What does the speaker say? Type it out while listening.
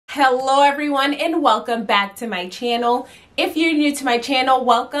Hello everyone and welcome back to my channel. If you're new to my channel,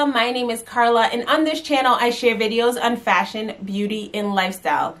 welcome. My name is Carla and on this channel I share videos on fashion, beauty, and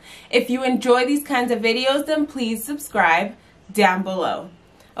lifestyle. If you enjoy these kinds of videos, then please subscribe down below.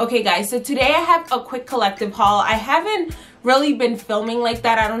 Okay guys, so today I have a quick collective haul. I haven't really been filming like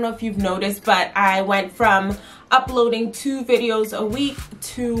that. I don't know if you've noticed, but I went from uploading 2 videos a week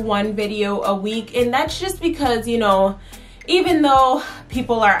to 1 video a week, and that's just because, you know, even though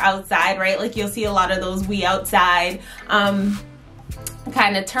people are outside, right? Like you'll see a lot of those "we outside" kind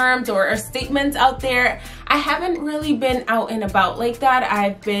of terms or statements out there. I haven't really been out and about like that.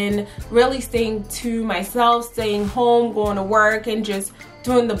 I've been really staying to myself, staying home, going to work, and just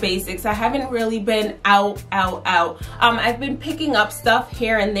doing the basics. I haven't really been out. I've been picking up stuff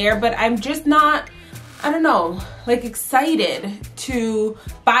here and there, but I'm just not, I don't know, like excited to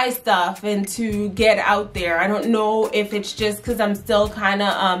buy stuff and to get out there. I don't know if it's just because I'm still kind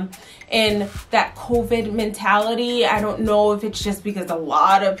of in that COVID mentality. I don't know if it's just because a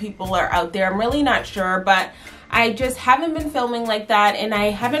lot of people are out there. I'm really not sure, but I just haven't been filming like that, and I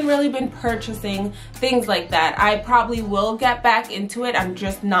haven't really been purchasing things like that. I probably will get back into it. I'm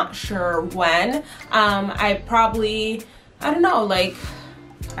just not sure when. I don't know, like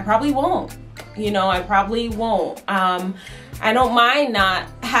I probably won't. You know, I probably won't. I don't mind not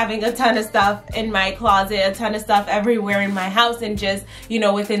having a ton of stuff in my closet, a ton of stuff everywhere in my house, and just, you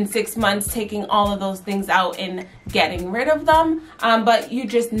know, within 6 months taking all of those things out and getting rid of them. But you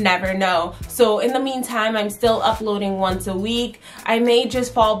just never know. So in the meantime, I'm still uploading once a week. I may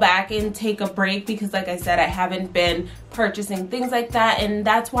just fall back and take a break because, like I said, I haven't been purchasing things like that, and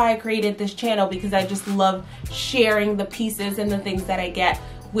that's why I created this channel, because I just love sharing the pieces and the things that I get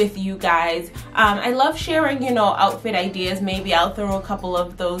with you guys. I love sharing, you know, outfit ideas. Maybe I'll throw a couple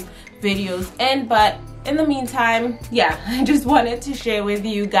of those videos in, but in the meantime, yeah, I just wanted to share with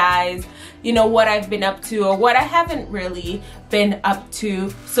you guys, you know, what I've been up to or what I haven't really been up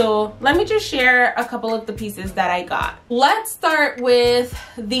to. So let me just share a couple of the pieces that I got. Let's start with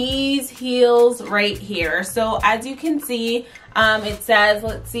these heels right here. So as you can see, it says,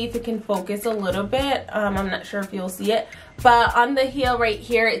 let's see if it can focus a little bit. I'm not sure if you'll see it, but on the heel right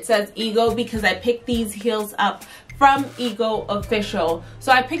here it says Ego, because I picked these heels up from Ego Official.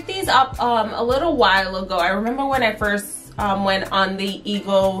 So I picked these up a little while ago. I remember when I first went on the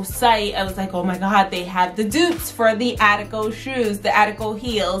Ego site, I was like, oh my god, they have the dupes for the Attico shoes, the Attico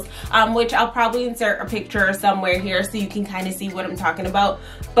heels, which I'll probably insert a picture somewhere here so you can kind of see what I'm talking about.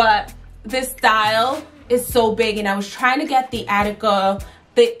 But this style is so big, and I was trying to get the Attico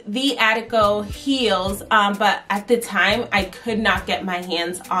heels, but at the time I could not get my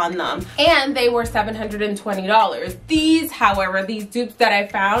hands on them, and they were $720. These, however, these dupes that I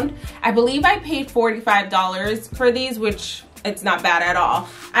found, I believe I paid $45 for these, which it's not bad at all.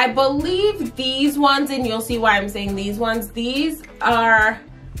 I believe these ones, and you'll see why I'm saying these ones, these are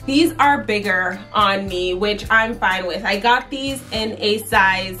bigger on me, which I'm fine with. I got these in a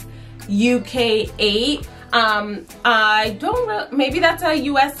size UK 8. I don't, maybe that's a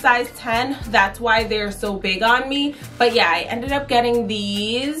US size 10. That's why they're so big on me. But yeah, I ended up getting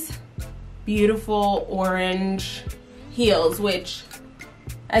these beautiful orange heels, which,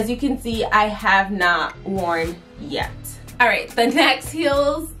 as you can see, I have not worn yet. All right, the next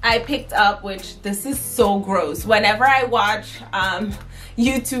heels I picked up, which this is so gross. Whenever I watch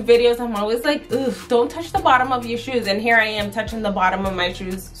YouTube videos, I'm always like, ugh, don't touch the bottom of your shoes. And here I am touching the bottom of my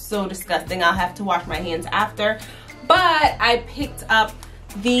shoes. So disgusting. I'll have to wash my hands after. But I picked up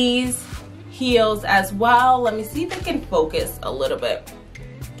these heels as well. Let me see if I can focus a little bit.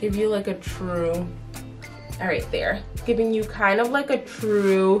 Give you like a true, all right, there. Giving you kind of like a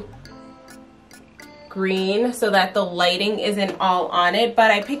true green so that the lighting isn't all on it.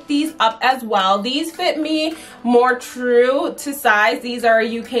 But I picked these up as well. These fit me more true to size. These are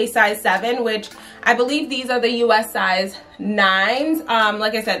a UK size 7, which I believe these are the US size 9s.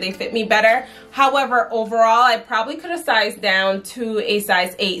 Like I said, they fit me better. However, overall, I probably could have sized down to a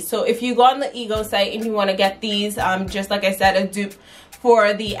size 8. So if you go on the Ego site and you want to get these, just like I said, a dupe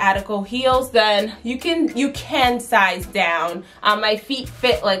for the Attico heels, then you can size down. My feet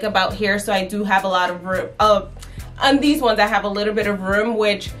fit like about here, so I do have a lot of room. On these ones I have a little bit of room,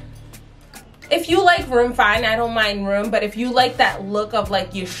 which if you like room, fine, I don't mind room. But if you like that look of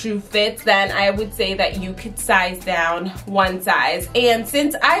like your shoe fits, then I would say that you could size down 1 size. And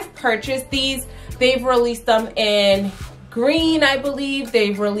since I've purchased these, they've released them in green, I believe.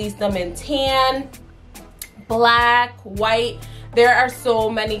 They've released them in tan, black, white. There are so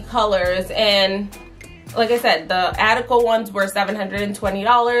many colors, and like I said, the Attico ones were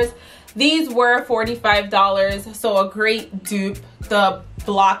 $720. These were $45, so a great dupe. The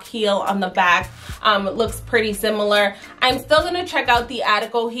block heel on the back looks pretty similar. I'm still gonna check out the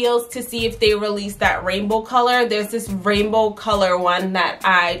Attico heels to see if they release that rainbow color. There's this rainbow color one that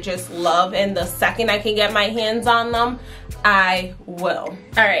I just love, and the second I can get my hands on them, I will.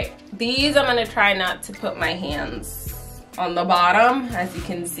 All right, these I'm gonna try not to put my hands on the bottom. As you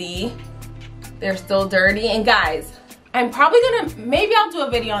can see, they're still dirty. And guys, I'm probably gonna, maybe I'll do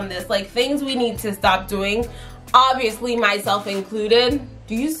a video on this, like things we need to stop doing, obviously myself included.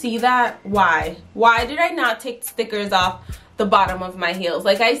 Do you see that? Why did I not take stickers off the bottom of my heels?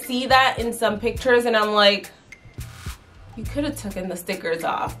 Like, I see that in some pictures and I'm like, you could have taken the stickers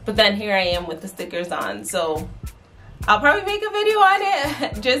off, but then here I am with the stickers on. So I'll probably make a video on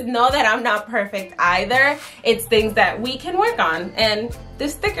it. Just know that I'm not perfect either. It's things that we can work on, and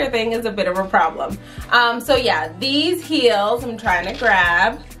this sticker thing is a bit of a problem. So yeah, these heels I'm trying to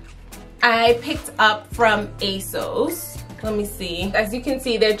grab, I picked up from ASOS. Let me see. As you can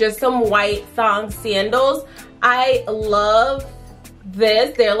see, they're just some white thong sandals. I love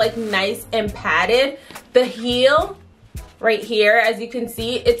this. They're like nice and padded. The heel right here, as you can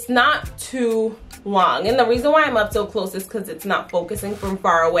see, it's not too long, and the reason why I'm up so close is because it's not focusing from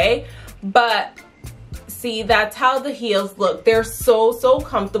far away. But see, that's how the heels look. They're so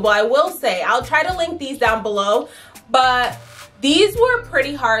comfortable. I will say, I'll try to link these down below, but these were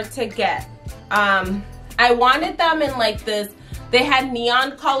pretty hard to get. I wanted them in like this, they had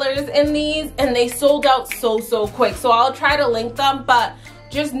neon colors in these, and they sold out so quick. So I'll try to link them, but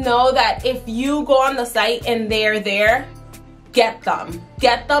just know that if you go on the site and they're there, get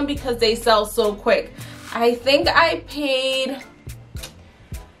them because they sell so quick. I think I paid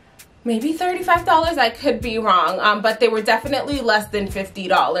maybe $35. I could be wrong, but they were definitely less than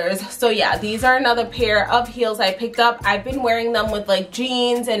 $50. So yeah, these are another pair of heels I picked up. I've been wearing them with like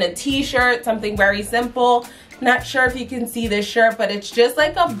jeans and a t-shirt, something very simple. Not sure if you can see this shirt, but it's just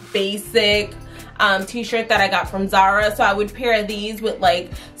like a basic t-shirt that I got from Zara. So I would pair these with like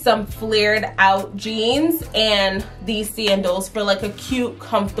some flared out jeans and these sandals for like a cute,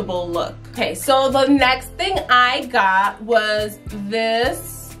 comfortable look. Okay, so the next thing I got was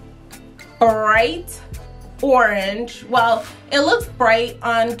this bright orange. Well, it looks bright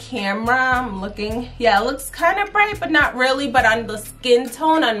on camera. I'm looking, yeah, it looks kind of bright, but not really. But on the skin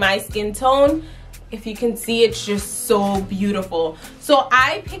tone, on my skin tone, if you can see, it's just so beautiful. So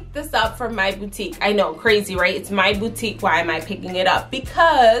I picked this up from my boutique. I know, crazy, right? It's my boutique. Why am I picking it up?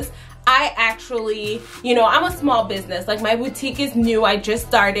 Because I actually, you know, I'm a small business. Like, my boutique is new. I just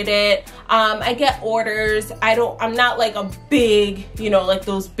started it. I get orders. I'm not like a big, you know, like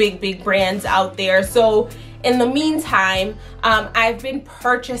those big brands out there. So in the meantime, I've been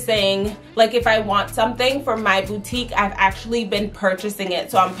purchasing, like if I want something from my boutique, I've actually been purchasing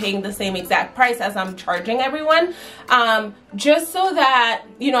it. So I'm paying the same exact price as I'm charging everyone, just so that,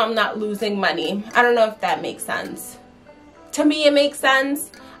 you know, I'm not losing money. I don't know if that makes sense. To me, it makes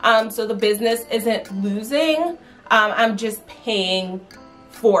sense. So the business isn't losing. I'm just paying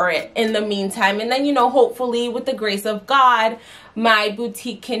for it in the meantime. And then, you know, hopefully with the grace of God, my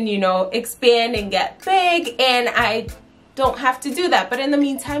boutique can, you know, expand and get big, and I don't have to do that. But in the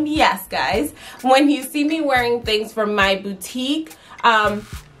meantime, yes, guys, when you see me wearing things from my boutique,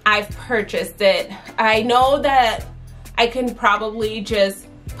 I've purchased it. I know that I can probably just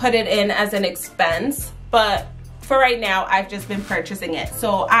put it in as an expense, but for right now, I've just been purchasing it.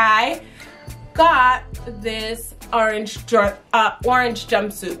 So I got this orange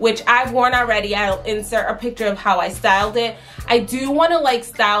jumpsuit, which I've worn already. I'll insert a picture of how I styled it. I do want to like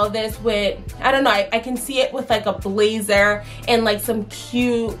style this with, I don't know, I can see it with like a blazer and like some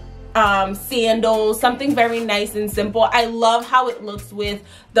cute sandals, something very nice and simple. I love how it looks with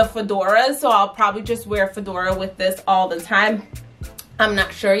the fedoras, so I'll probably just wear a fedora with this all the time. I'm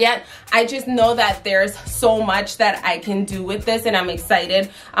not sure yet. I just know that there's so much that I can do with this, and I'm excited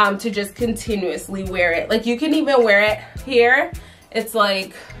to just continuously wear it. Like, you can even wear it here. It's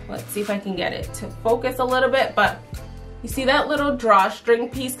like, let's see if I can get it to focus a little bit, but you see that little drawstring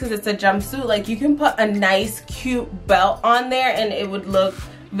piece, because it's a jumpsuit? Like, you can put a nice cute belt on there and it would look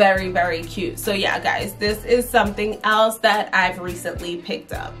very cute. So yeah, guys, this is something else that I've recently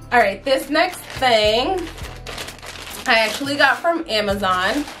picked up. All right, this next thing I actually got from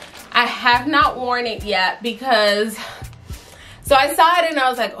Amazon. I have not worn it yet because, so I saw it and I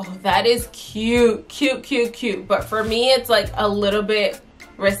was like, oh, that is cute. But for me, it's like a little bit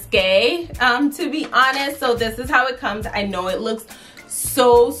risque, to be honest. So this is how it comes. I know it looks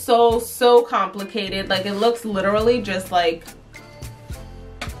so complicated. Like, it looks literally just like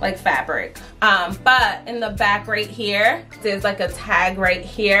fabric. But in the back right here, there's like a tag right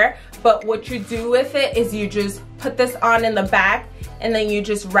here. but what you do with it is you just put this on in the back and then you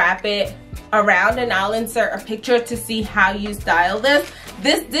just wrap it around, and I'll insert a picture to see how you style this.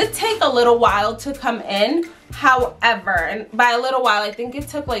 This did take a little while to come in, however, and by a little while I think it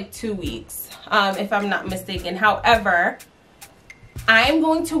took like 2 weeks, if I'm not mistaken. However, I'm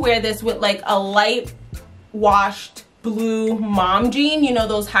going to wear this with like a light washed blue mom jean, you know,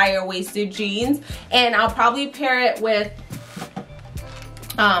 those higher waisted jeans, and I'll probably pair it with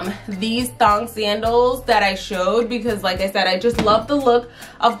these thong sandals that I showed, because like I said, I just love the look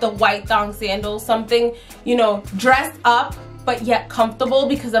of the white thong sandals, something, you know, dressed up but yet comfortable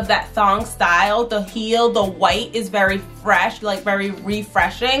because of that thong style. The heel, the white is very fresh, like very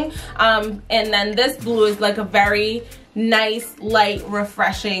refreshing, and then this blue is like a very nice, light,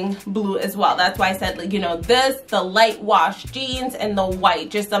 refreshing blue as well. That's why I said, like, you know, this, the light wash jeans, and the white,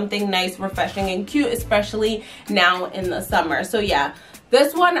 just something nice, refreshing, and cute, especially now in the summer. So yeah,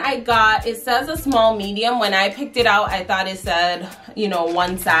 this one I got, it says a small medium. When I picked it out, I thought it said, you know,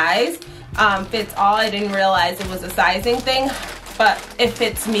 one size fits all. I didn't realize it was a sizing thing, but it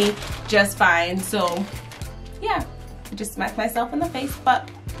fits me just fine. So yeah, I just smacked myself in the face, but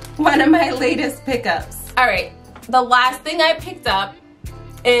one of my latest pickups. All right, the last thing I picked up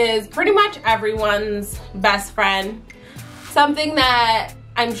is pretty much everyone's best friend. Something that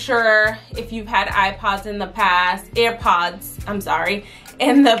I'm sure if you've had AirPods in the past,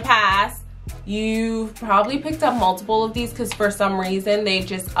 in the past, you've probably picked up multiple of these, because for some reason they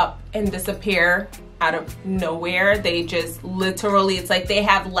just up and disappear out of nowhere. They just literally, it's like they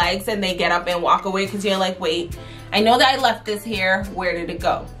have legs and they get up and walk away, because you're like, wait, I know that I left this here, where did it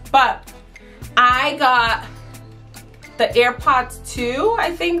go? But I got the AirPods 2,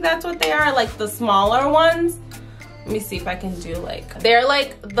 I think that's what they are, like the smaller ones. Let me see if I can do like, they're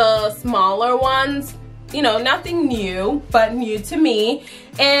like the smaller ones, you know, nothing new, but new to me.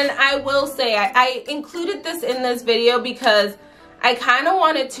 And I will say, I included this in this video because I kind of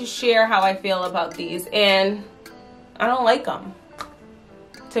wanted to share how I feel about these, and I don't like them,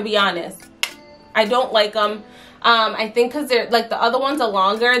 to be honest. I don't like them. I think because they're like, the other ones are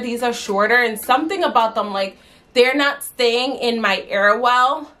longer, these are shorter, and something about them, like, they're not staying in my ear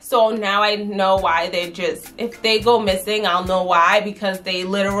well. So now I know why they just, if they go missing, I'll know why, because they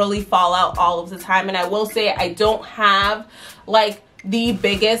literally fall out all of the time. And I will say, I don't have like the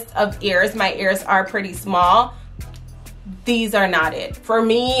biggest of ears. My ears are pretty small. These are not it for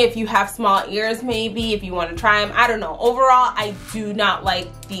me. If you have small ears, maybe if you want to try them, I don't know. Overall, I do not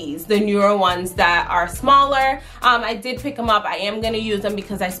like these, the newer ones that are smaller. I did pick them up. I am going to use them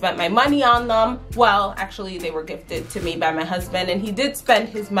because I spent my money on them. Well, actually they were gifted to me by my husband, and he did spend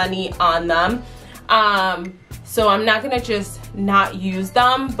his money on them. So I'm not going to just not use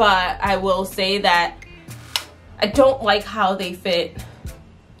them, but I will say that I don't like how they fit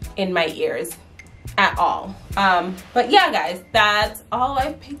in my ears at all. But yeah, guys, that's all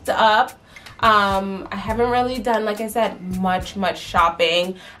I picked up. I haven't really done, like I said, much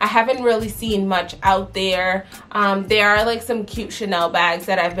shopping. I haven't really seen much out there. There are like some cute Chanel bags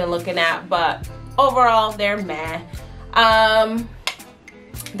that I've been looking at, but overall they're meh.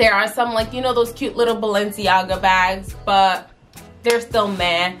 There are some, like, you know, those cute little Balenciaga bags, but they're still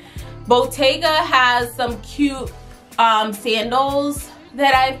meh. Bottega has some cute sandals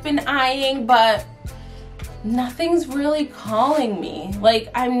that I've been eyeing, but nothing's really calling me. Like,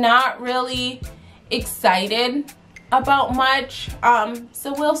 I'm not really excited about much.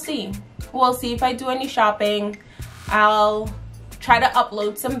 So we'll see. We'll see if I do any shopping. I'll try to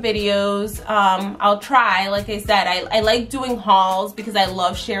upload some videos. I'll try, like I said, I like doing hauls because I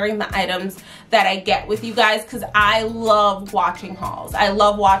love sharing the items that I get with you guys, because I love watching hauls. I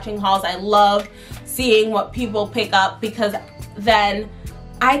love watching hauls. I love seeing what people pick up, because then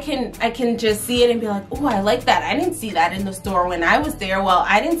I can just see it and be like, oh, I like that. I didn't see that in the store when I was there. Well,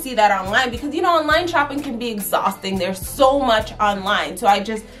 I didn't see that online, because, you know, online shopping can be exhausting. There's so much online. So I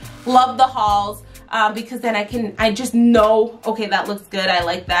just love the hauls, because then I just know, okay, that looks good. I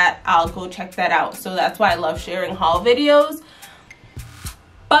like that. I'll go check that out. So that's why I love sharing haul videos.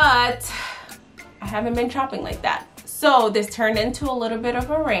 But I haven't been shopping like that. So this turned into a little bit of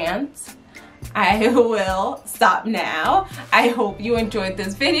a rant. I will stop now. I hope you enjoyed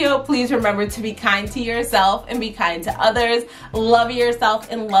this video. Please remember to be kind to yourself and be kind to others. Love yourself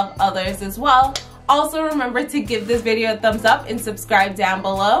and love others as well. Also remember to give this video a thumbs up and subscribe down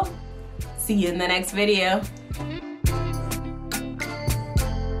below. See you in the next video.